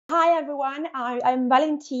Hi everyone, I'm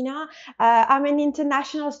Valentina. I'm an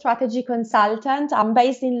international strategy consultant. I'm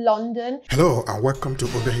based in London. Hello and welcome to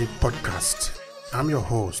Obehi Podcast. I'm your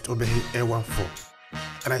host, Obehi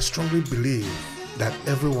A14, and I strongly believe that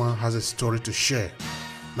everyone has a story to share.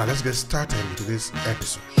 Now let's get started into this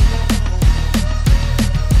episode.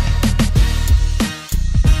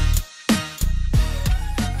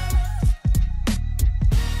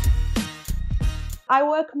 I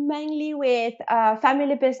work mainly with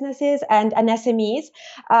family businesses and SMEs,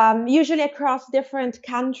 usually across different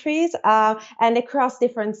countries and across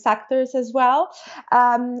different sectors as well.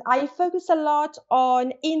 I focus a lot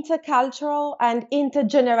on intercultural and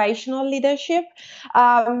intergenerational leadership,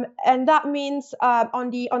 and that means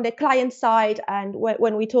on the client side. And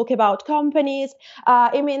when we talk about companies,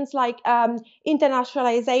 it means like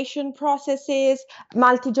internationalization processes,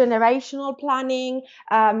 multi-generational planning,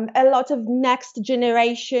 a lot of next generation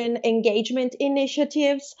engagement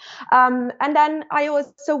initiatives. And then I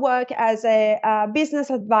also work as a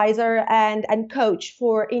business advisor and coach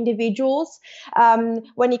for individuals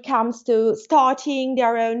when it comes to starting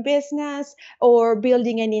their own business or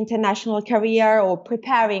building an international career or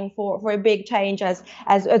preparing for a big change as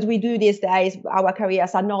we do these days. Our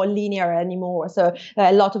careers are not linear anymore. So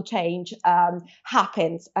a lot of change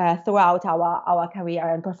happens throughout our career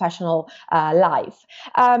and professional life.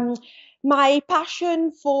 My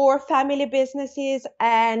passion for family businesses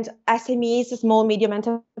and SMEs, small, medium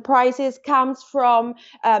enterprises, comes from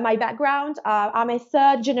my background. I'm a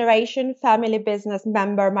third generation family business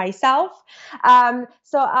member myself.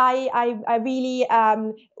 So I really,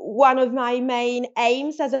 one of my main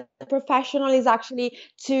aims as a professional is actually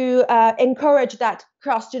to encourage that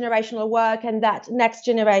cross-generational work and that next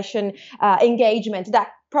generation engagement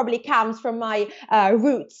that probably comes from my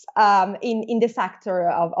roots in the sector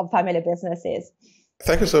of family businesses.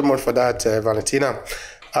 Thank you so much for that, Valentina.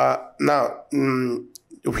 Now,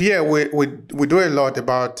 here we do a lot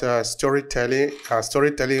about storytelling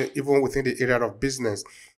even within the area of business.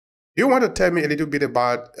 You want to tell me a little bit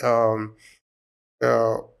about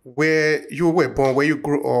where you were born, where you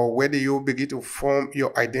grew, or where did you begin to form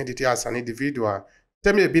your identity as an individual?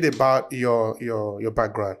 Tell me a bit about your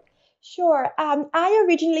background. Sure. I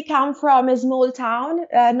originally come from a small town,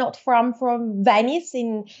 not from Venice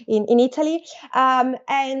in Italy,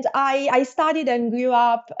 and I studied and grew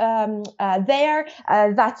up there.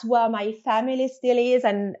 That's where my family still is,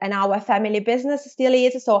 and our family business still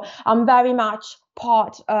is. So I'm very much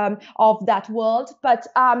part of that world. But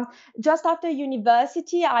just after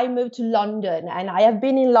university, I moved to London, and I have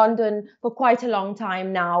been in London for quite a long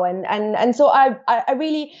time now. And so I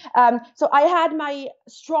really, so I had my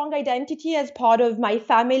strong identity as part of my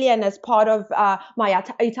family and as part of my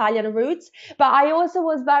Italian roots. But I also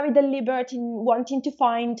was very deliberate in wanting to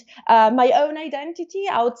find my own identity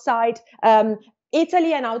outside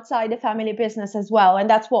Italy and outside the family business as well. And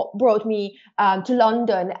that's what brought me to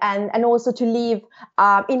London and also to live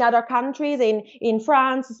in other countries, in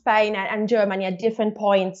France, Spain, and Germany at different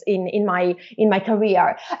points in my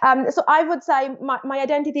career. So I would say my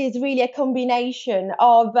identity is really a combination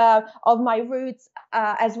of my roots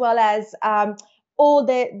as well as all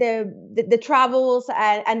the travels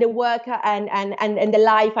and the work and the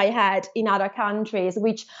life I had in other countries,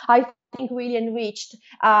 which I think really enriched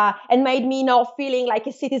and made me not feeling like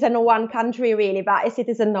a citizen of one country really, but a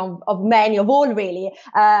citizen of many, of all really,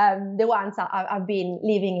 the ones I've been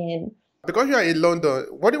living in. Because you are in London,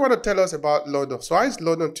 what do you want to tell us about London? So how is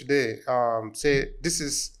London today? Say this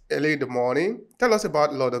is early in the morning. Tell us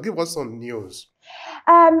about London. Give us some news.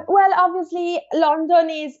 Well, obviously, London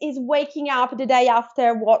is waking up the day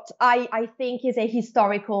after what I think is a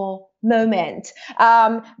historical moment,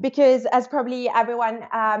 because as probably everyone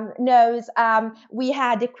knows, we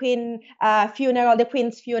had the Queen's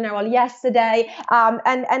funeral yesterday,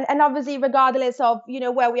 and obviously, regardless of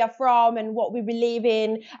where we are from and what we believe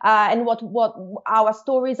in and what our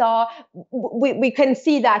stories are, we can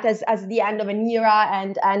see that as the end of an era,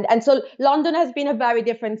 and so London has been a very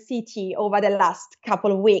different city over the last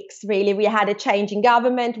couple of weeks. Really, we had a change in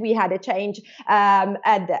government, we had a change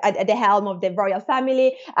at the helm of the royal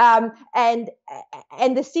family. And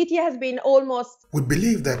the city has been almost... We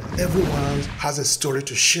believe that everyone has a story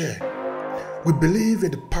to share. We believe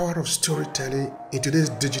in the power of storytelling in today's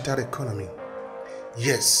digital economy.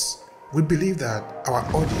 Yes, we believe that our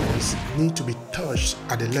audience need to be touched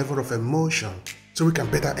at the level of emotion so we can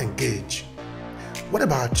better engage. What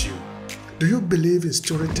about you? Do you believe in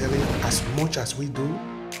storytelling as much as we do?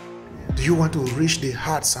 Do you want to reach the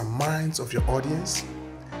hearts and minds of your audience?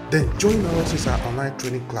 Then join us in our online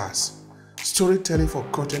training class, Storytelling for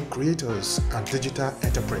Content Creators and Digital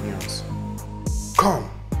Entrepreneurs. Come,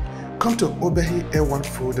 Come to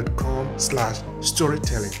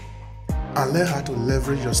obehi1food.com/storytelling and learn how to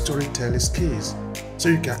leverage your storytelling skills so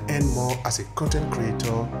you can earn more as a content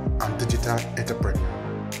creator and digital entrepreneur.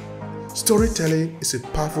 Storytelling is a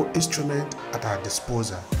powerful instrument at our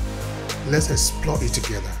disposal. Let's explore it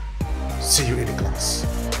together. See you in the class.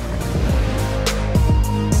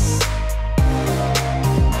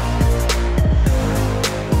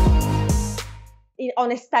 On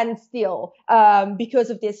a standstill because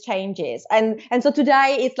of these changes, and so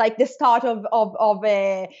today it's like the start of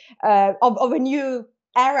a new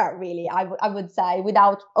era, really. I would say,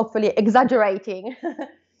 without hopefully exaggerating.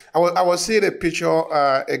 I was seeing a picture.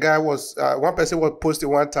 A guy was one person was posting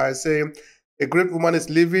one time saying, "A great woman is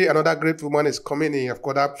leaving, another great woman is coming in." Of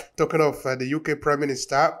course, I'm talking of the UK Prime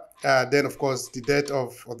Minister. Then, of course, the death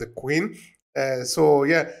of the Queen. So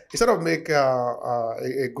yeah, it sort of make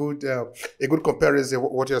a good comparison.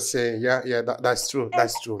 What you're saying, that's true.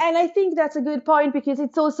 That's true. And I think that's a good point, because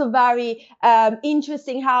it's also very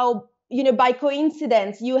interesting how, by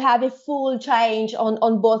coincidence, you have a full change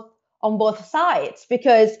on both sides,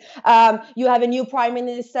 because you have a new prime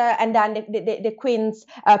minister, and then the Queen's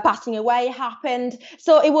passing away happened.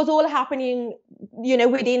 So it was all happening,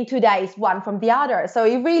 within 2 days, one from the other. So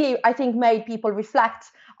it really, I think, made people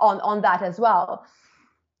reflect on that as well.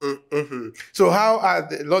 Mm-hmm. So how are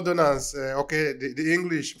the Londoners, the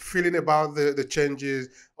English, feeling about the changes?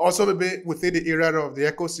 Also, maybe within the area of the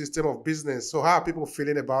ecosystem of business. So how are people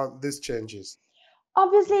feeling about these changes?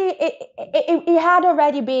 Obviously, it had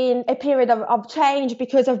already been a period of change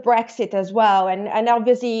because of Brexit as well. And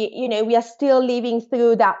obviously, we are still living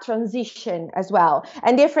through that transition as well.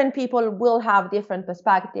 And different people will have different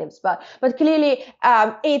perspectives. But clearly,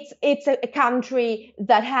 it's a country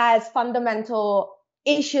that has fundamental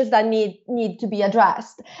issues that need to be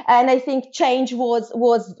addressed, and I think change was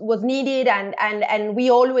needed, and we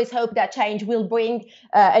always hope that change will bring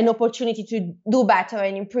an opportunity to do better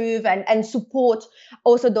and improve and support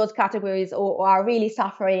also those categories who are really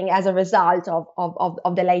suffering as a result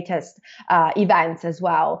of the latest events as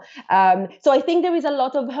well. So I think there is a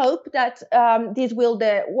lot of hope that this will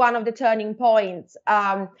be one of the turning points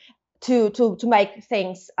to make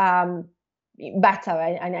things better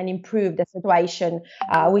and improve the situation,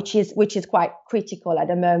 which is quite critical at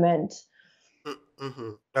the moment.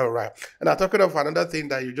 Mm-hmm. All right. And I'm talking of another thing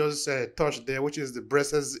that you just touched there, which is the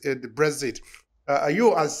Brexit. Are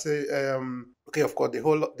you as of course, the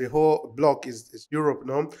whole block is Europe,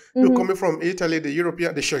 no? Mm-hmm. You're coming from Italy, the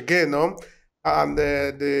European, the Schengen, no? And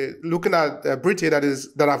the looking at Britain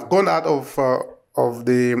that have gone out of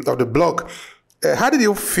the block. How did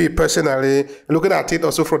you feel personally, looking at it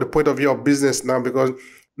also from the point of view of business now? Because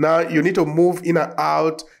now you need to move in and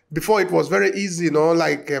out. Before it was very easy,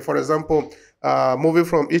 like for example, moving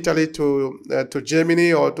from Italy to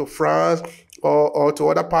Germany or to France or to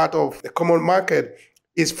other part of the common market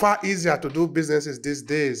is far easier to do businesses these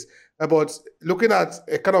days. But looking at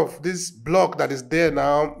a kind of this block that is there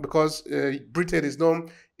now, because Britain is not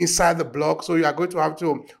inside the block, so you are going to have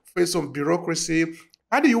to face some bureaucracy.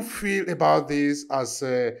 How do you feel about this as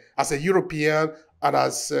a European and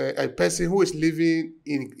as a person who is living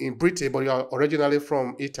in Britain, but you are originally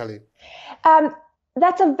from Italy?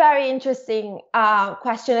 That's a very interesting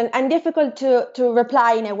question and difficult to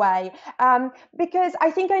reply in a way, because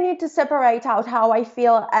I think I need to separate out how I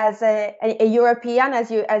feel as a European,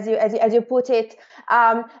 as you put it,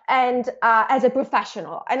 and as a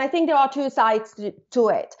professional. And I think there are two sides to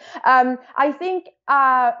it. I think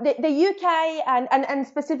the UK and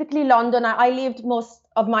specifically London, I lived most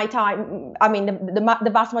of my time, I mean, the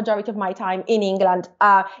vast majority of my time in England,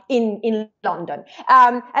 in London.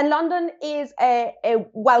 And London is a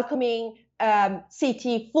welcoming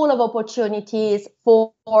city full of opportunities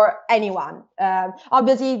for anyone.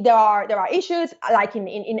 Obviously, there are issues like in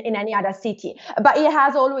any other city, but it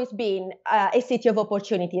has always been a city of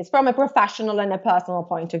opportunities from a professional and a personal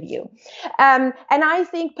point of view. And I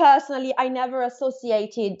think personally, I never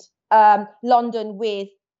associated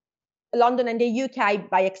London and the UK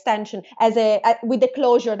by extension with the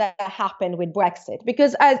closure that happened with Brexit,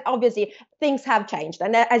 because obviously things have changed,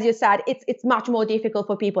 and as you said, it's much more difficult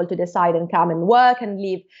for people to decide and come and work and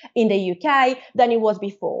live in the UK than it was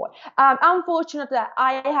before. Unfortunately,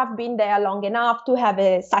 I have been there long enough to have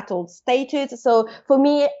a settled status, so for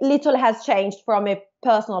me, little has changed from a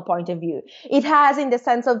personal point of view. It has in the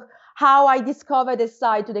sense of how I discovered a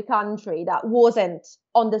side to the country that wasn't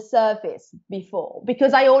on the surface before,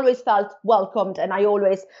 because I always felt welcomed and I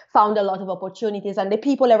always found a lot of opportunities, and the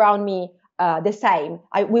people around me the same.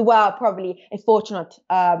 We were probably fortunate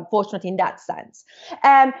in that sense.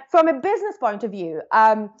 From a business point of view,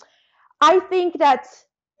 I think that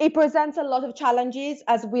it presents a lot of challenges,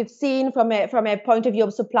 as we've seen from a point of view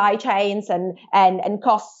of supply chains and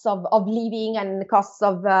costs of living and costs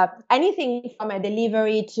of anything from a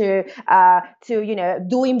delivery to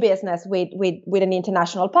doing business with an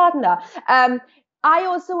international partner. I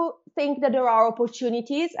also think that there are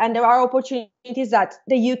opportunities, and there are opportunities that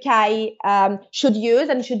the UK should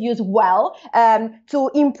use well to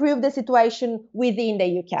improve the situation within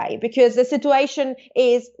the UK, because the situation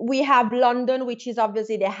is, we have London, which is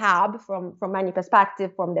obviously the hub from many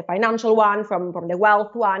perspectives, from the financial one, from the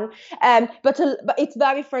wealth one, but it's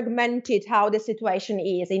very fragmented how the situation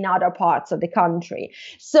is in other parts of the country.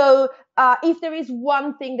 So if there is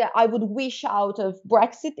one thing that I would wish out of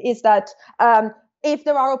Brexit, is that if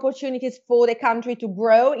there are opportunities for the country to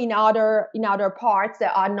grow in other parts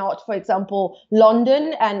that are not, for example,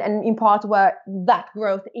 London, and in part where that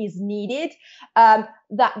growth is needed,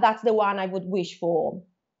 that's the one I would wish for.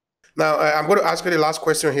 Now, I'm going to ask you the last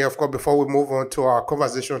question here, of course, before we move on to our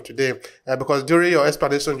conversation today, because during your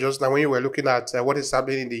explanation just now, when you were looking at what is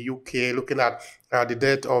happening in the UK, looking at the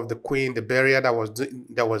death of the Queen, the burial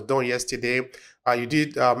that was done yesterday, you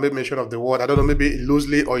did make mention of the word, I don't know, maybe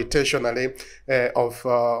loosely or intentionally, of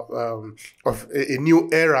a new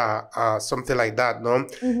era, something like that. No,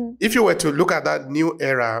 Mm-hmm. If you were to look at that new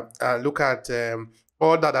era and look at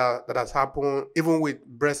all that has happened, even with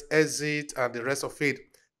breast exit and the rest of it,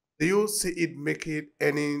 do you see it making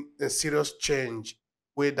any serious change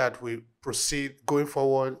way that we proceed going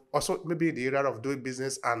forward? Also, maybe in the area of doing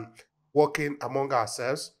business and working among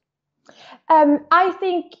ourselves? I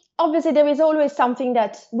think obviously there is always something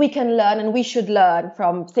that we can learn and we should learn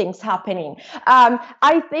from things happening.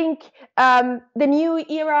 I think the new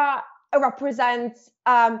era represents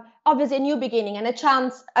obviously a new beginning and a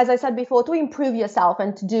chance, as I said before, to improve yourself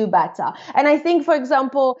and to do better. And I think, for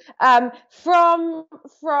example, from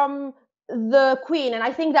the Queen, and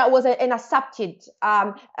I think that was an accepted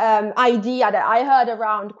idea that I heard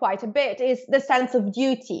around quite a bit, is the sense of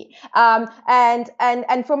duty,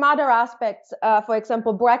 and from other aspects, for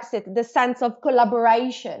example, Brexit, the sense of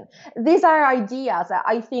collaboration. These are ideas that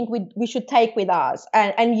I think we should take with us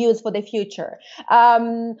and use for the future,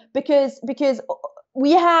 because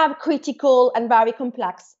we have critical and very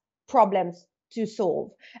complex problems to solve.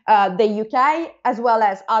 The UK, as well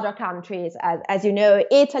as other countries, as you know,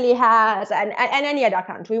 Italy has, and any other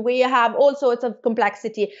country, we have all sorts of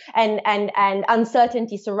complexity and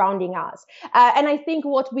uncertainty surrounding us. And I think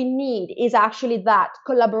what we need is actually that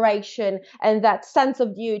collaboration and that sense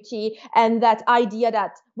of duty and that idea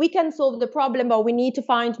that we can solve the problem, but we need to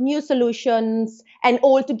find new solutions, and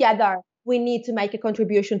all together we need to make a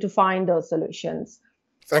contribution to find those solutions.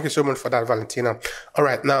 Thank you so much for that, Valentina. All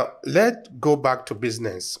right, now let's go back to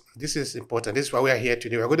business. This is important. This is why we are here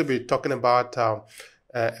today. We're going to be talking about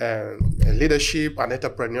leadership and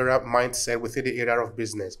entrepreneurial mindset within the area of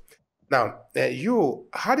business. Now,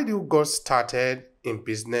 how did you get started in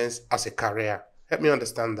business as a career? Help me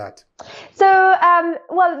understand that. So,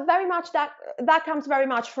 well, very much that comes very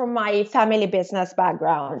much from my family business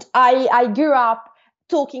background. I grew up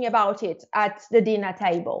talking about it at the dinner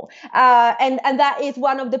table. And that is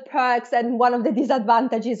one of the perks and one of the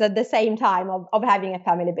disadvantages at the same time of having a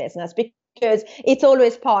family business, because it's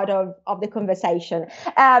always part of the conversation.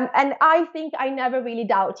 And I think I never really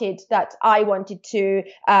doubted that I wanted to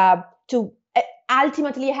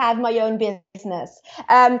ultimately have my own business.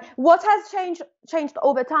 What has changed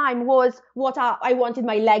over time was what I wanted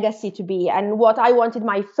my legacy to be and what I wanted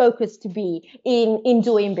my focus to be in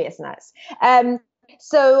doing business.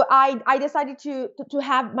 So I decided to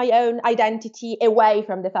have my own identity away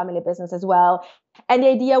from the family business as well. And the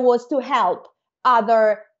idea was to help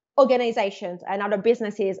other organizations and other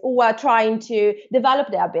businesses who are trying to develop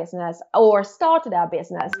their business or start their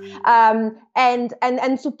business,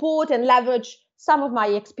 and support and leverage some of my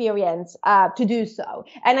experience to do so.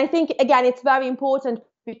 And I think, again, it's very important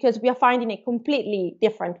because we are finding a completely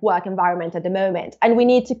different work environment at the moment, and we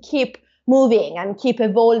need to keep moving and keep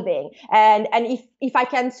evolving. And if I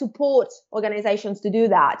can support organizations to do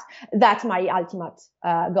that, that's my ultimate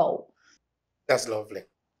goal. That's lovely.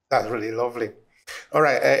 That's really lovely. All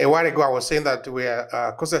right. A while ago, I was saying that we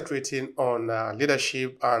are concentrating on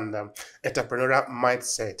leadership and entrepreneurial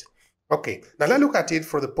mindset. Okay. Now let's look at it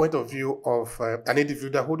from the point of view of an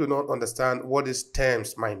individual who do not understand what these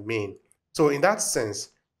terms might mean. So in that sense,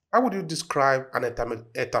 how would you describe an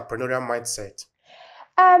entrepreneurial mindset?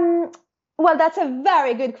 Well, that's a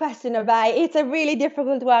very good question, Obehi. It's a really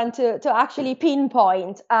difficult one to actually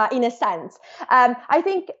pinpoint in a sense. I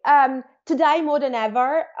think today more than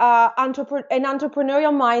ever, an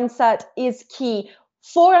entrepreneurial mindset is key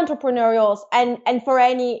for entrepreneurials and for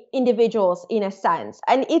any individuals in a sense.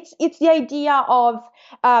 And it's the idea of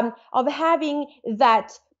having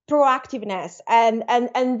that proactiveness and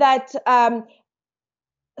that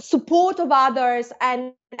support of others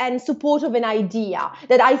and support of an idea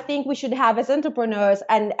that I think we should have as entrepreneurs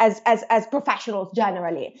and as professionals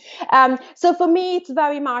generally. So for me, it's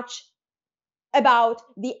very much about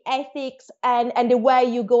the ethics and the way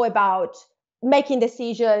you go about making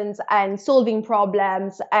decisions and solving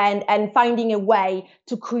problems and finding a way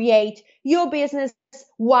to create your business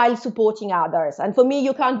while supporting others. And for me,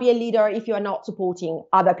 you can't be a leader if you are not supporting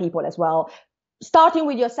other people as well, starting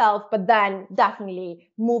with yourself, but then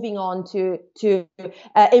definitely moving on to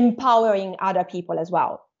empowering other people as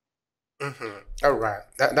well. Mm-hmm. All right.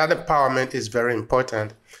 That empowerment is very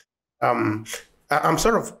important. I'm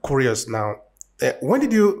sort of curious now. When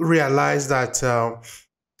did you realize that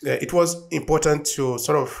it was important to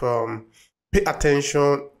sort of pay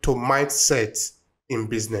attention to mindset in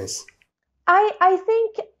business? I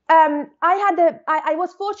think I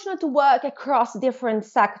was fortunate to work across different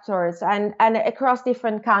sectors and across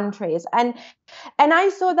different countries, and I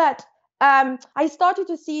saw that I started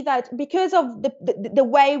to see that because of the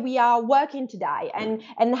way we are working today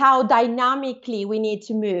and how dynamically we need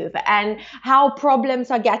to move and how problems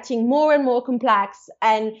are getting more and more complex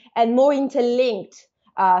and more interlinked.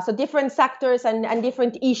 So different sectors and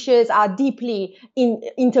different issues are deeply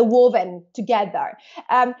interwoven together.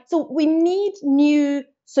 So we need new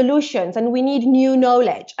solutions and we need new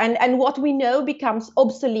knowledge. And what we know becomes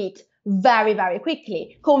obsolete very, very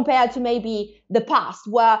quickly compared to maybe the past,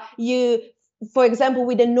 where you, for example,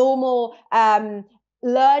 with a normal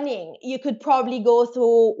learning, you could probably go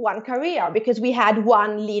through one career because we had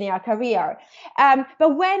one linear career.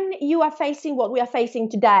 But when you are facing what we are facing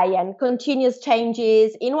today and continuous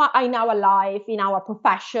changes in our life, in our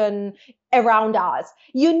profession, around us,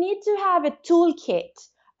 you need to have a toolkit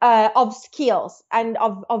of skills and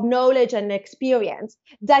of knowledge and experience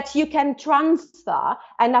that you can transfer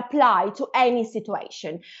and apply to any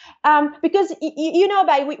situation. Because,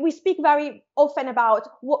 we speak very often about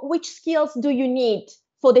which skills do you need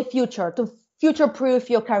for the future to future-proof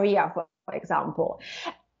your career, for example.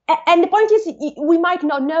 And the point is, we might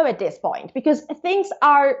not know at this point because things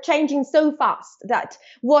are changing so fast that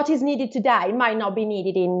what is needed today might not be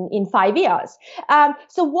needed in 5 years.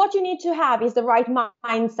 So what you need to have is the right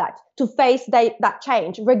mindset to face that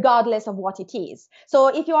change, regardless of what it is. So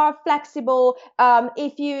if you are flexible,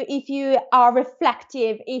 if you are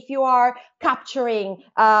reflective, if you are capturing,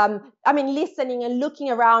 listening and looking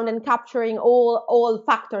around and capturing all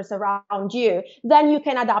factors around you, then you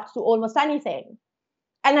can adapt to almost anything.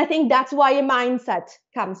 And I think that's why a mindset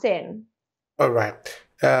comes in. All right.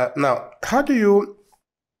 Now, how do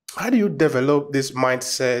you develop this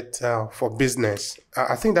mindset for business?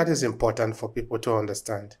 I think that is important for people to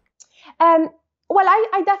understand. Well,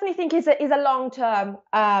 I definitely think it's a long-term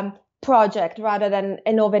project rather than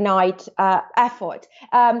an overnight effort.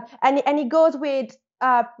 And it goes with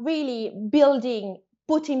really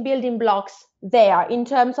putting building blocks there in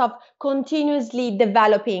terms of continuously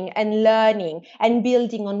developing and learning and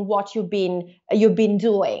building on what you've been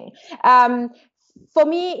doing. For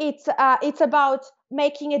me, it's about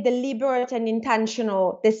making a deliberate and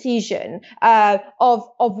intentional decision of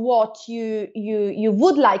what you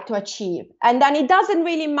would like to achieve, and then it doesn't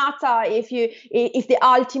really matter if the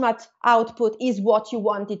ultimate output is what you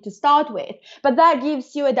wanted to start with, but that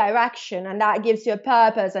gives you a direction and that gives you a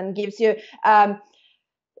purpose and gives you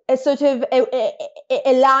a sort of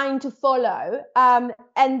a line to follow,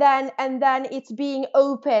 and then it's being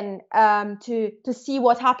open to see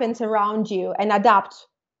what happens around you and adapt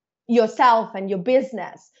yourself and your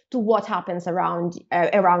business to what happens around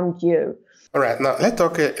you. All right, now let's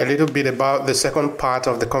talk a little bit about the second part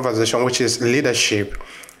of the conversation, which is leadership.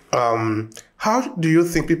 How do you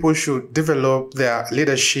think people should develop their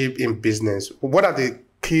leadership in business? What are the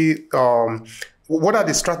key? What are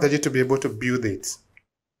the strategies to be able to build it?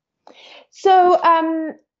 So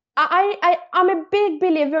I'm a big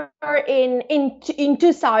believer in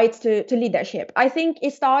two sides to leadership. I think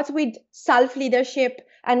it starts with self-leadership,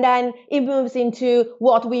 and then it moves into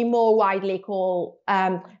what we more widely call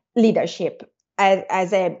leadership,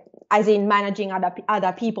 as in managing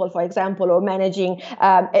other people, for example, or managing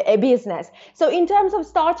a business. So in terms of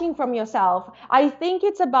starting from yourself, I think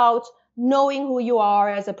it's about knowing who you are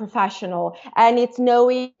as a professional, and it's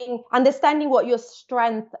understanding what your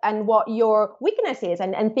strength and what your weakness is,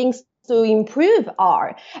 and things to improve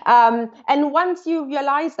are. And once you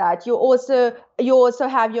realize that, you also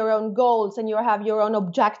have your own goals and you have your own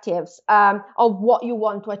objectives of what you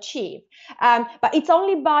want to achieve. But it's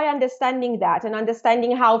only by understanding that and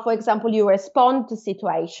understanding how, for example, you respond to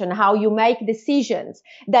situation, how you make decisions,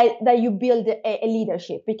 that you build a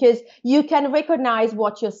leadership, because you can recognize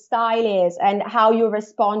what your style is and how you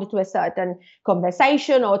respond to a certain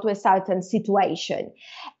conversation or to a certain situation.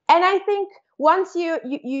 And I think once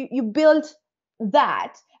you build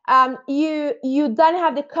that, you then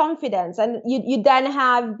have the confidence, and you then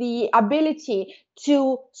have the ability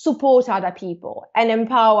to support other people and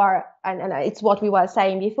empower, and it's what we were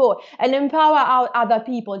saying before, and empower other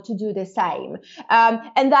people to do the same.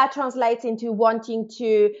 And that translates into wanting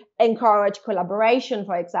to encourage collaboration,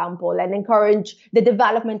 for example, and encourage the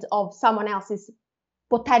development of someone else's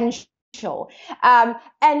potential. And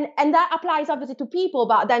that applies obviously to people,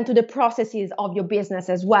 but then to the processes of your business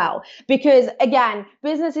as well. Because again,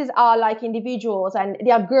 businesses are like individuals, and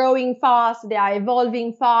they are growing fast, they are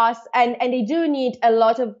evolving fast, and they do need a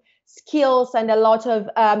lot of skills and a lot of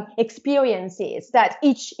experiences that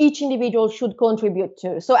each individual should contribute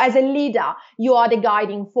to. So as a leader, you are the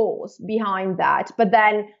guiding force behind that, but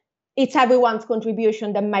then it's everyone's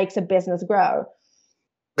contribution that makes a business grow.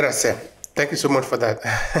 Grazie. Thank you so much for that.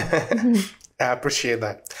 I appreciate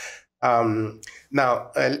that.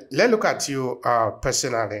 Now, let's look at you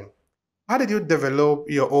personally. How did you develop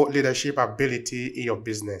your own leadership ability in your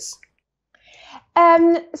business?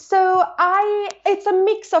 So it's a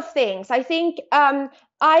mix of things. I think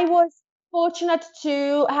I was fortunate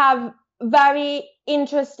to have very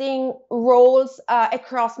interesting roles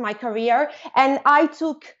across my career, and I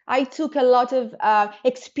took a lot of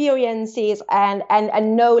experiences and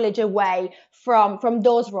knowledge away from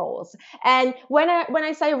those roles. And when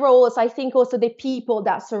I say roles, I think also the people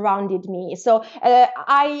that surrounded me. So a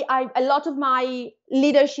lot of my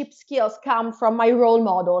leadership skills come from my role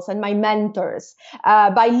models and my mentors.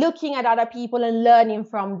 By looking at other people and learning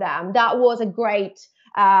from them, that was a great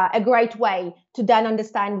way to then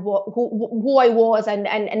understand who I was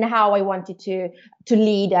and how I wanted to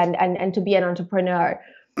lead and to be an entrepreneur.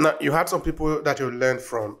 Now, you had some people that you learned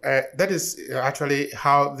from. That is actually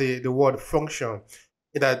how the world functions.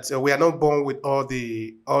 That we are not born with all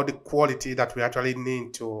the quality that we actually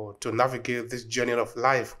need to navigate this journey of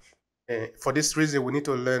life. For this reason, we need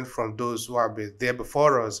to learn from those who have been there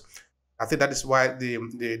before us. I think that is why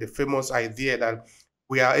the famous idea that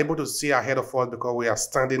we are able to see ahead of us because we are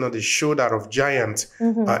standing on the shoulder of giants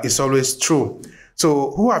is always true.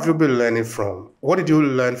 So who have you been learning from? What did you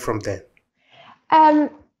learn from them?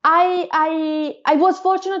 I was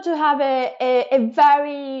fortunate to have a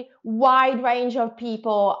very wide range of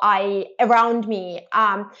people around me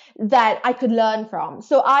that I could learn from.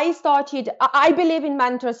 So I believe in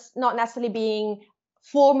mentors not necessarily being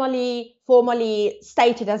formally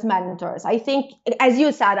stated as mentors. I think, as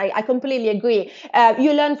you said, I completely agree.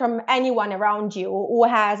 You learn from anyone around you who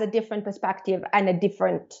has a different perspective and a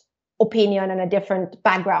different opinion and a different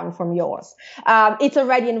background from yours. It's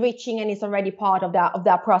already enriching, and it's already part of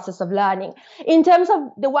that process of learning. In terms of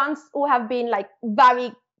the ones who have been like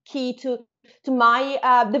very key to my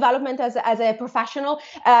development as a professional,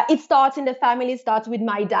 it starts in the family. It starts with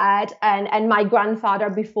my dad and my grandfather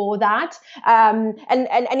before that, and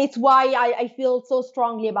it's why I feel so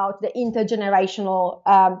strongly about the intergenerational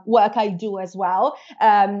work I do as well.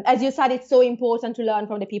 As you said, it's so important to learn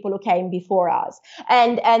from the people who came before us,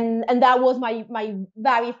 and that was my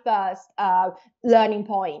very first learning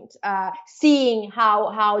point, seeing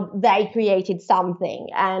how they created something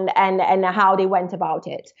and how they went about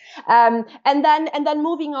it. And then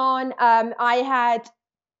moving on, I had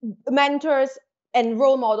mentors and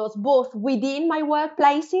role models both within my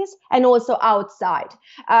workplaces and also outside.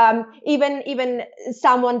 Even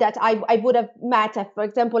someone that I would have met at, for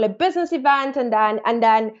example, a business event, and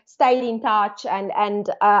then stayed in touch and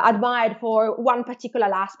admired for one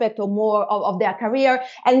particular aspect or more of their career,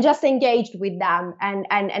 and just engaged with them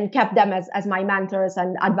and kept them as my mentors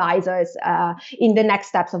and advisors in the next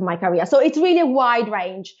steps of my career. So it's really a wide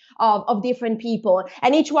range of different people,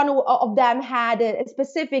 and each one of them had a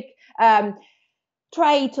specific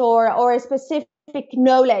trait or a specific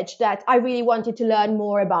knowledge that I really wanted to learn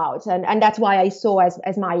more about, and that's why I saw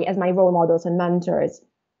as my role models and mentors.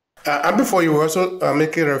 And before, you were also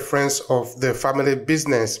making reference of the family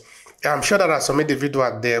business. I'm sure there are some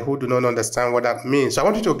individuals there who do not understand what that means. So I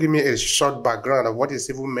want you to give me a short background of what is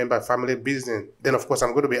even meant by family business. Then, of course,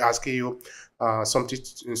 I'm going to be asking you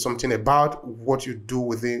something about what you do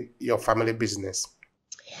within your family business.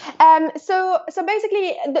 So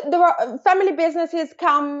basically, the family businesses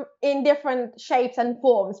come in different shapes and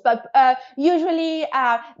forms, but usually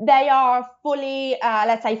they are fully,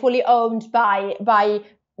 let's say, fully owned by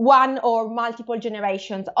one or multiple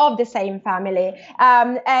generations of the same family,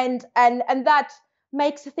 and that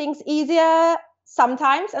makes things easier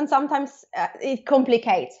sometimes, and sometimes it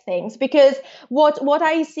complicates things, because what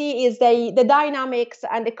I see is the dynamics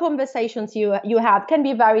and the conversations you have can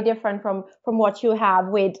be very different from what you have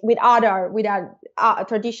with a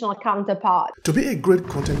traditional counterpart. To be a great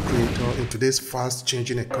content creator in today's fast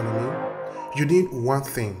changing economy, you need one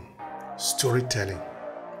thing: storytelling.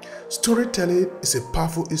 Storytelling is a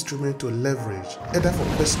powerful instrument to leverage either for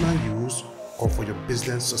personal use or for your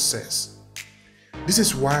business success. This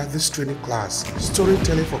is why this training class,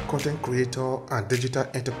 Storytelling for Content Creator and Digital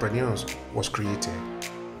Entrepreneurs, was created.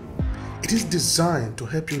 It is designed to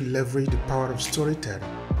help you leverage the power of storytelling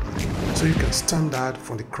so you can stand out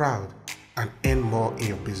from the crowd and earn more in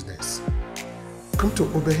your business. Come to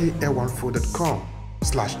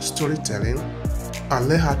obehi-4.com/storytelling and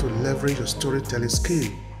learn how to leverage your storytelling skill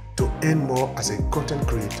to earn more as a content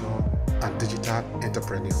creator and digital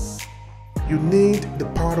entrepreneur. You need the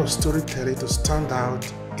power of storytelling to stand out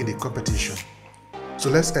in the competition. So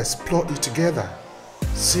let's explore it together.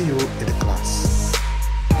 See you in the class.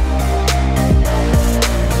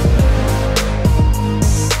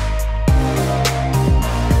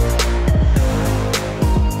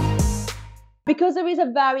 Because there is a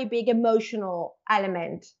very big emotional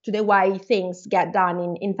element to the way things get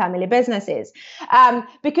done in family businesses.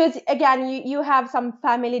 Because again, you have some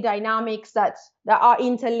family dynamics that are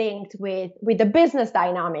interlinked with the business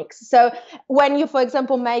dynamics. So when you, for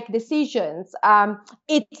example, make decisions,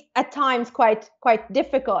 it's at times quite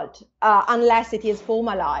difficult, unless it is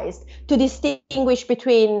formalized, to distinguish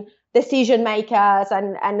between decision makers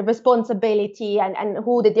and responsibility and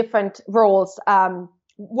who the different roles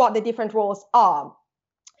what the different roles are.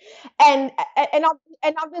 And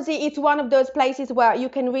obviously it's one of those places where you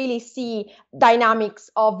can really see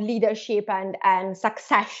dynamics of leadership and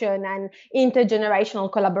succession and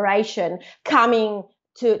intergenerational collaboration coming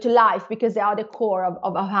to life, because they are the core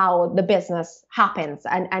of how the business happens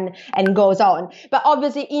and goes on. But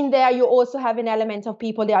obviously in there you also have an element of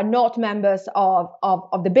people that are not members of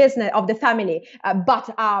the business, of the family,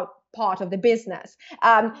 but are part of the business,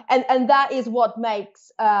 and that is what makes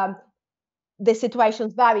the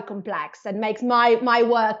situations very complex and makes my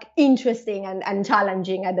work interesting and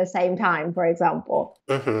challenging at the same time, for example.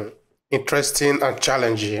 Interesting and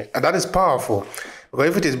challenging, and that is powerful, because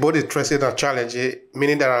if it is both interesting and challenging,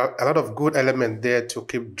 meaning there are a lot of good elements there to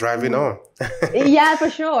keep driving on. Yeah, for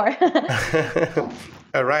sure.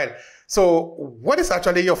 All right. So, what is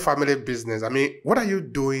actually your family business? I mean, what are you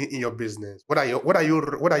doing in your business? What are you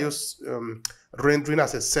rendering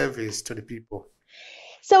as a service to the people?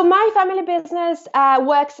 So my family business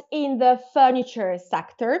works in the furniture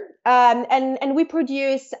sector, and we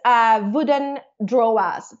produce wooden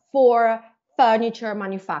drawers for furniture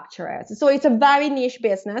manufacturers. So it's a very niche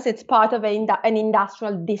business. It's part of an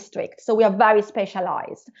industrial district. So we are very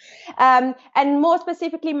specialized. And more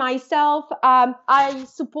specifically myself, I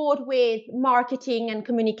support with marketing and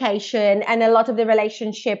communication and a lot of the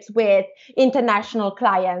relationships with international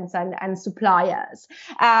clients and suppliers.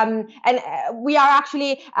 And we are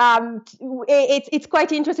actually, it's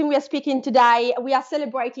quite interesting. We are speaking today. We are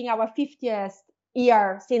celebrating our 50th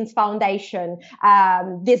year since foundation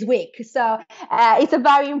this week, so it's a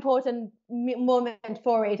very important moment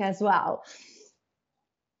for it as well.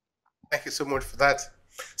 Thank you so much for that.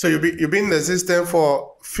 So you've been in the system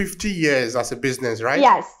for 50 years as a business, right?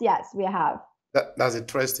 Yes, we have. That's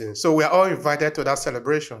interesting. So we are all invited to that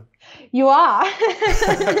celebration. You are.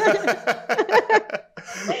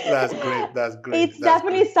 That's great. It's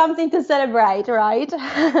definitely something to celebrate, right?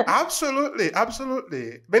 Absolutely.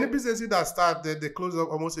 Many businesses that start, they close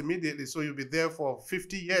up almost immediately. So you'll be there for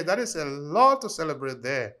 50 years. That is a lot to celebrate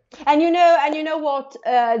there. And you know what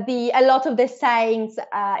a lot of the sayings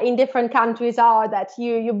in different countries are, that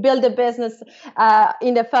you build a business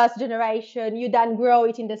in the first generation, you then grow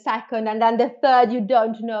it in the second, and then the third, you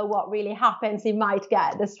don't know what really happens. It might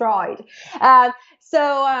get destroyed.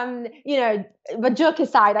 But joke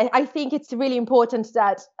aside, I think it's really important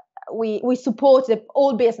that we support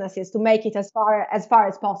all businesses to make it as far as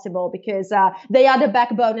possible, because they are the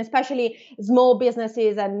backbone, especially small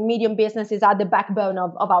businesses and medium businesses are the backbone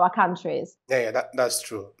of our countries. Yeah, that's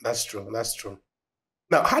true.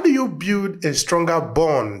 Now, how do you build a stronger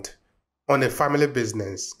bond on a family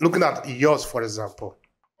business? Looking at yours, for example.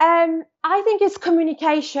 I think it's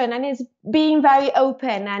communication, and it's being very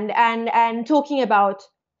open and talking about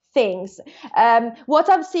things. What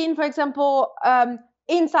I've seen, for example,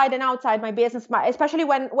 inside and outside my business, especially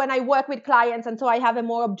when I work with clients, and so I have a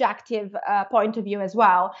more objective point of view as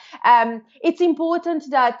well. It's important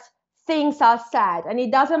that things are said, and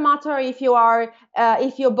it doesn't matter if you are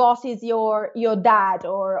if your boss is your dad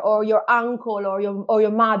or your uncle or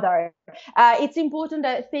your mother. It's important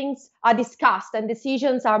that things are discussed and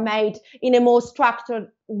decisions are made in a more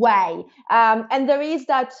structured way, and there is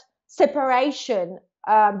that separation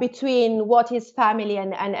between what is family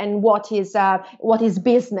and what is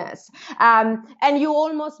business, and you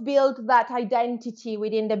almost build that identity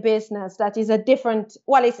within the business that is a different,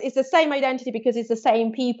 well, it's the same identity because it's the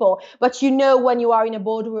same people, but you know when you are in a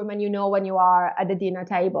boardroom and you know when you are at the dinner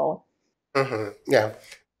table. Yeah.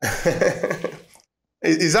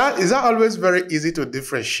 Is that always very easy to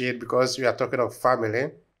differentiate because we are talking of family?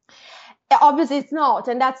 Obviously it's not,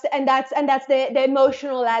 and that's the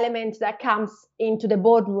emotional element that comes into the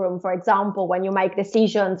boardroom, for example, when you make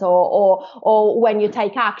decisions or when you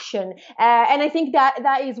take action, and I think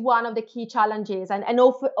that is one of the key challenges, and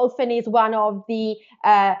often is one of the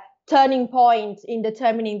turning points in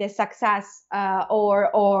determining the success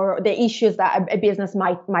or the issues that a business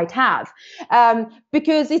might have,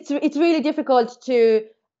 because it's really difficult to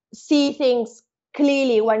see things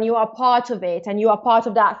clearly when you are part of it and you are part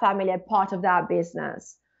of that family and part of that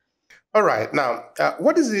business. All right. Now,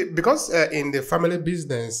 what is it? Because in the family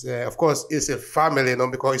business, of course, it's a family,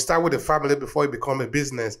 because you start with a family before you become a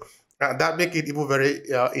business. That makes it even very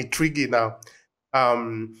intriguing now. So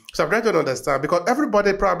I'm trying to understand, because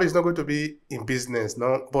everybody probably is not going to be in business,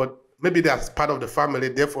 no? But maybe they're part of the family,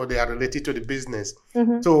 therefore they are related to the business.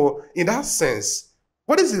 Mm-hmm. So in that sense,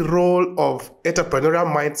 what is the role of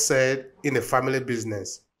entrepreneurial mindset in a family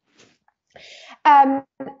business?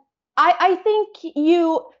 I think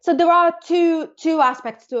so there are two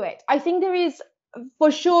aspects to it. I think there is,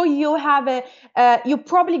 for sure, you have you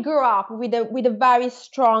probably grew up with a very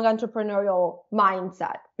strong entrepreneurial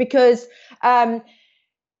mindset, because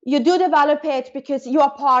you do develop it because you are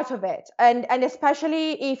part of it, and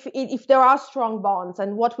especially if there are strong bonds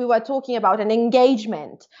and what we were talking about, an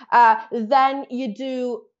engagement, then you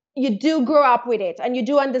do grow up with it and you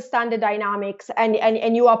do understand the dynamics,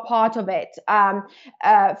 and you are part of it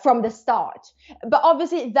from the start. But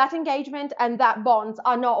obviously that engagement and that bonds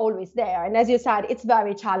are not always there, and as you said, it's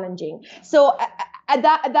very challenging. So at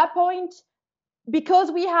that point, because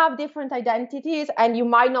we have different identities and you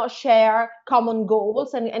might not share common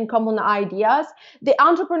goals and common ideas, the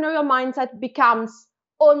entrepreneurial mindset becomes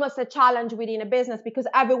almost a challenge within a business, because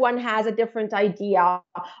everyone has a different idea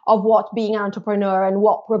of what being an entrepreneur and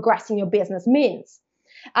what progressing your business means.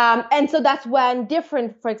 And so that's when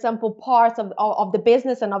different, for example, parts of the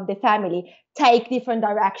business and of the family take different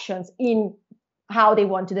directions in how they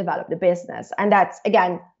want to develop the business. And that's,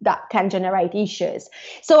 again, that can generate issues.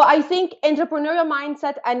 So I think entrepreneurial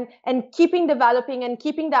mindset and keeping developing and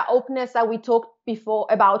keeping that openness that we talked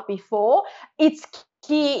about before, it's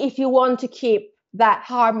key if you want to keep that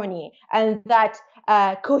harmony and that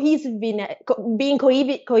being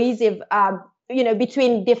cohesive,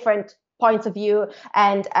 between different points of view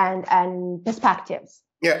and perspectives.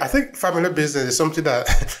 Yeah, I think family business is something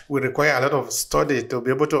that will require a lot of study to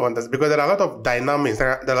be able to understand, because there are a lot of dynamics,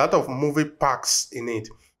 there are a lot of moving parts in it.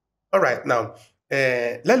 All right, now,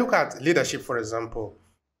 let's look at leadership, for example.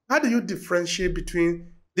 How do you differentiate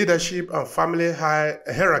between leadership and family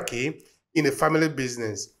hierarchy in a family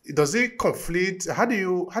business? Does it conflict? How do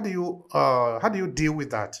you deal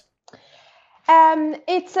with that?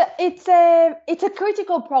 It's a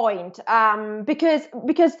critical point,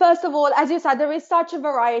 because first of all, as you said, there is such a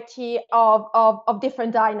variety of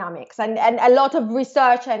different dynamics, and a lot of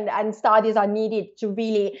research and studies are needed to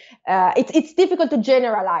really. It's difficult to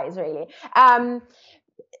generalize, really.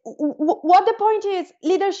 What the point is,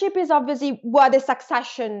 leadership is obviously where the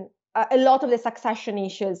succession. A lot of the succession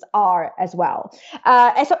issues are as well,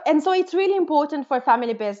 and so it's really important for a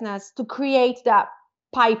family business to create that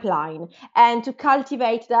pipeline and to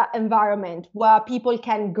cultivate that environment where people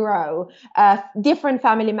can grow, different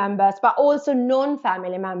family members, but also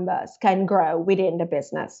non-family members can grow within the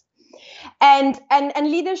business. And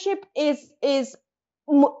leadership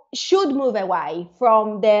should move away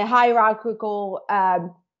from the hierarchical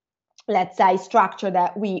let's say structure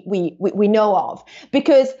that we know of,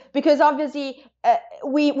 because obviously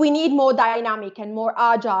we need more dynamic and more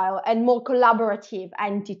agile and more collaborative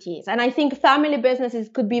entities, and I think family businesses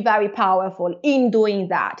could be very powerful in doing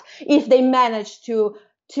that if they manage to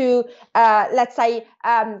let's say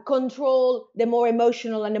control the more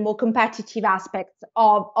emotional and the more competitive aspects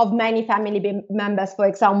of many family members, for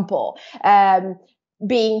example.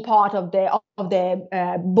 being part of the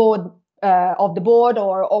board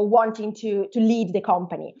or wanting to lead the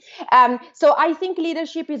company. So I think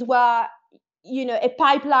leadership is where a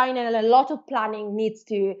pipeline and a lot of planning needs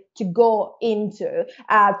to go into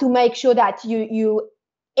to make sure that you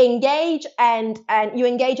engage and you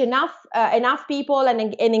engage enough people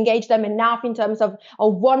and engage them enough in terms of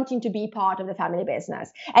wanting to be part of the family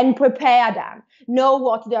business, and prepare them, know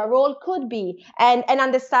what their role could be, and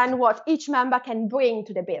understand what each member can bring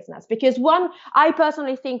to the business. Because I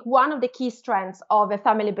personally think one of the key strengths of a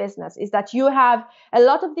family business is that you have a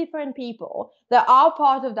lot of different people that are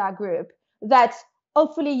part of that group that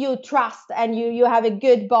hopefully you trust and you have a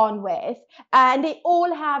good bond with, and they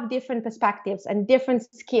all have different perspectives and different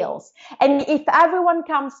skills. And if everyone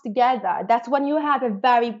comes together, that's when you have a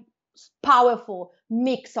very powerful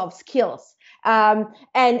mix of skills. And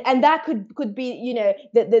that could be,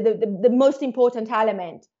 the most important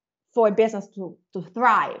element for a business to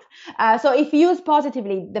thrive. So if used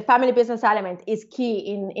positively, the family business element is key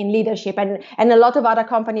in leadership, and a lot of other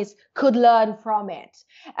companies could learn from it.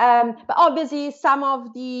 But obviously, some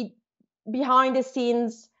of the behind the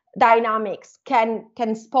scenes dynamics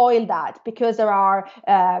can spoil that, because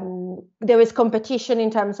there is competition in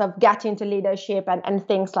terms of getting to leadership and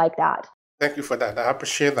things like that. Thank you for that. I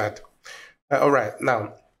appreciate that. All right.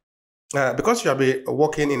 Now, because you have been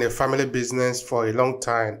working in a family business for a long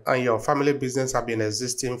time, and your family business have been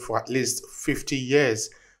existing for at least 50 years,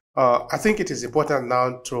 I think it is important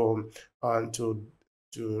now to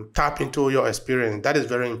tap into your experience. That is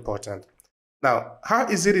very important. Now, how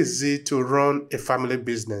is it easy to run a family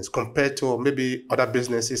business compared to maybe other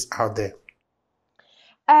businesses out there?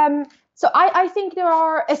 So I think there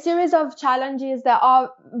are a series of challenges that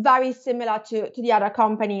are very similar to the other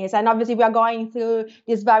companies. And obviously we are going through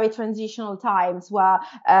these very transitional times where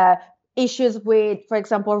issues with, for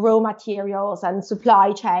example, raw materials and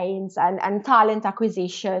supply chains and talent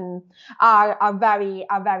acquisition are very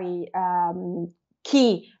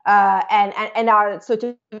key and are sort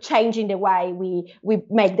of changing the way we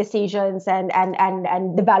make decisions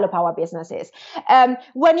and develop our businesses.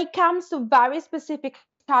 When it comes to very specific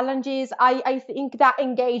challenges, I think that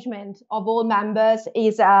engagement of all members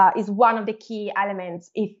is one of the key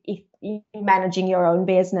elements if managing your own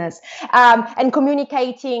business, and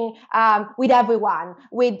communicating with everyone,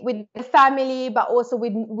 with the family, but also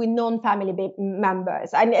with non-family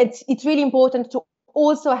members. And it's really important to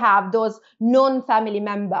also have those non-family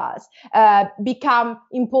members become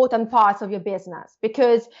important parts of your business,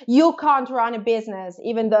 because you can't run a business,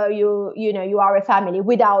 even though you are a family,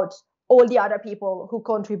 without all the other people who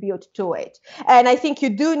contribute to it. And I think you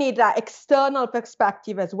do need that external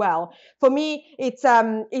perspective as well. For me,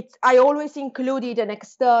 I always included an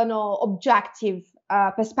external objective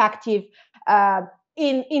perspective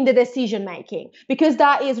in the decision making, because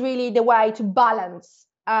that is really the way to balance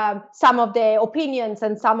some of the opinions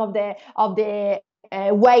and some of the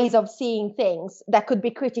ways of seeing things that could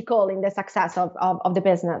be critical in the success of the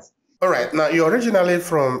business. All right. Now, you're originally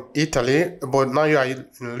from Italy, but now you are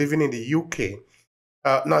living in the UK.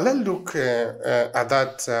 Now, let's look at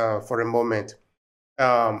that for a moment.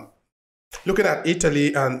 Looking at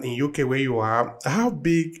Italy and in UK where you are, how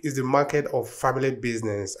big is the market of family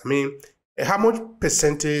business? I mean, how much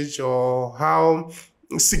percentage or how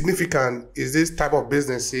significant is this type of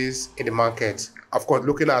businesses in the market? Of course,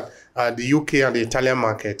 looking at the UK and the Italian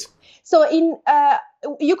market. So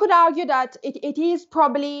you could argue that it is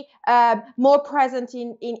probably more present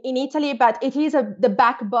in Italy, but it is the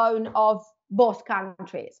backbone of both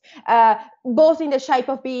countries, both in the shape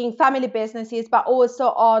of being family businesses, but also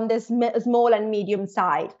on the small and medium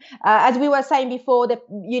side. As we were saying before,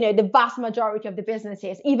 the vast majority of the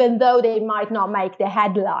businesses, even though they might not make the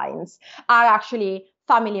headlines, are actually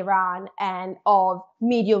family run and of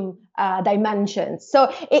medium dimensions.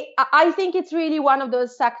 So I think it's really one of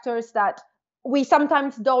those sectors that we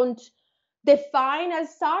sometimes don't define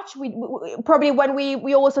as such. We probably, when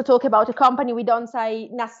we also talk about a company, we don't say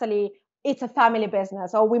necessarily it's a family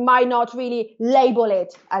business, or we might not really label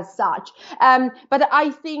it as such. But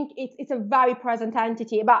I think it's a very present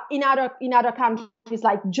entity. But in other countries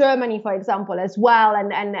like Germany, for example, as well,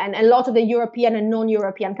 and a lot of the European and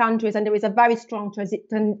non-European countries, and there is a very strong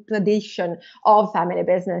tradition of family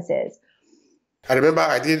businesses. I remember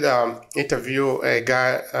I did interview a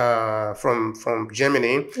guy from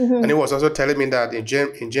Germany, and he was also telling me that in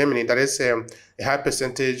Germany there is a high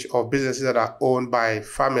percentage of businesses that are owned by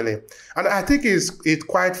family. And I think it's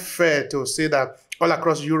quite fair to say that all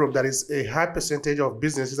across Europe there is a high percentage of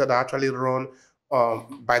businesses that are actually run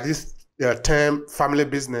by this term family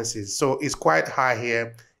businesses. So it's quite high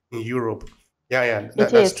here in Europe. Yeah,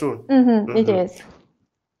 that's true. It is.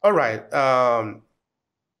 All right.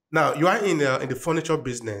 Now you are in the furniture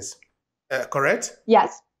business, correct?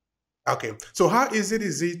 Yes. Okay. So how easy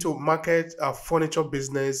is it to market a furniture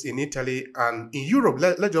business in Italy and in Europe?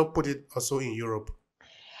 Let's just put it also in Europe.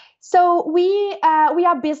 So we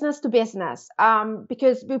are business to business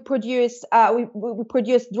because we produce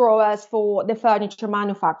drawers for the furniture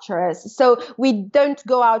manufacturers. So we don't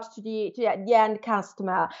go out to the end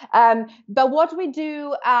customer. But what we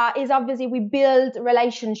do is obviously we build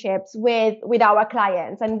relationships with our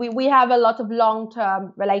clients, and we have a lot of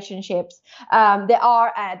long-term relationships. They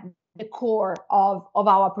are at the core of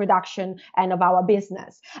our production and of our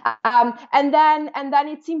business. And then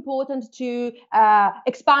it's important to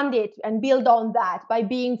expand it and build on that by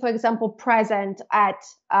being, for example, present at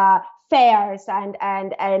fairs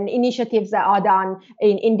and initiatives that are done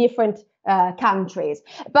in different countries.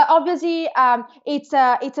 But obviously, it's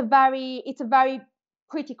a very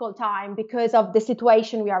critical time because of the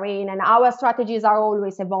situation we are in, and our strategies are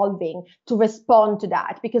always evolving to respond to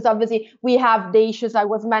that, because obviously we have the issues I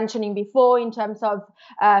was mentioning before in terms of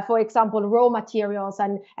for example, raw materials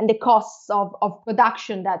and the costs of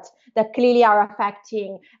production that clearly are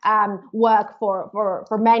affecting work for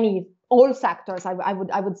all sectors, I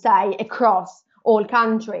would say, across all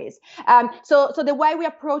countries. So the way we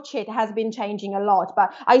approach it has been changing a lot.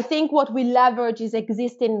 But I think what we leverage is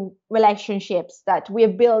existing relationships that we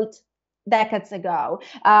have built decades ago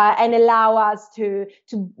and allow us to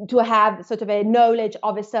have sort of a knowledge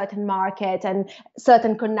of a certain market and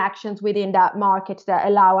certain connections within that market that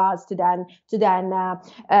allow us to then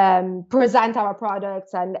present our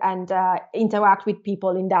products and interact with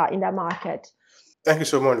people in that market. Thank you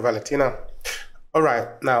so much, Valentina. All right.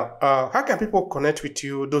 Now, how can people connect with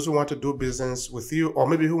you, those who want to do business with you, or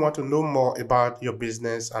maybe who want to know more about your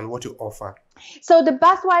business and what you offer? So the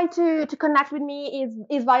best way to connect with me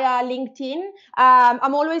is via LinkedIn.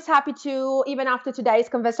 I'm always happy to, even after today's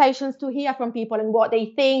conversations, to hear from people and what they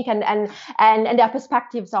think and their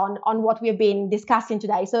perspectives on what we've been discussing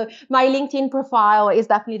today. So my LinkedIn profile is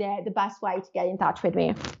definitely the best way to get in touch with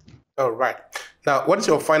me. All right. Now, what is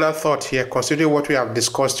your final thought here, considering what we have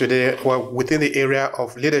discussed today within the area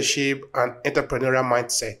of leadership and entrepreneurial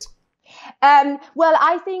mindset? Well,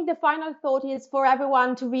 I think the final thought is for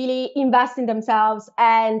everyone to really invest in themselves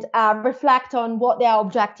and reflect on what their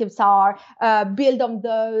objectives are, build on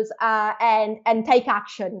those, and take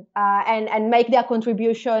action and make their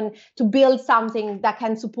contribution to build something that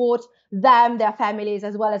can support them, their families,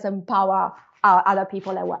 as well as empower other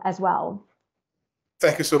people as well.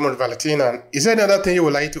 Thank you so much, Valentina. Is there another thing you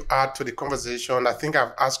would like to add to the conversation? I think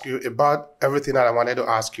I've asked you about everything that I wanted to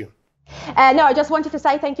ask you. No, I just wanted to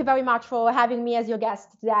say thank you very much for having me as your guest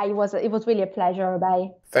today. It was really a pleasure,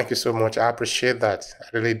 Obehi. Thank you so much. I appreciate that. I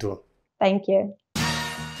really do. Thank you.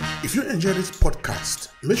 If you enjoyed this podcast,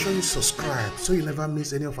 make sure you subscribe so you never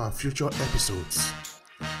miss any of our future episodes.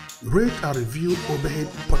 Rate and review Obehi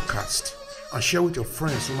Podcast and share with your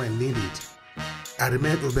friends who might need it. I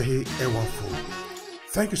remain Obehi Ewafo.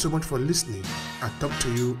 Thank you so much for listening, and talk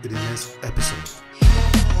to you in the next episode.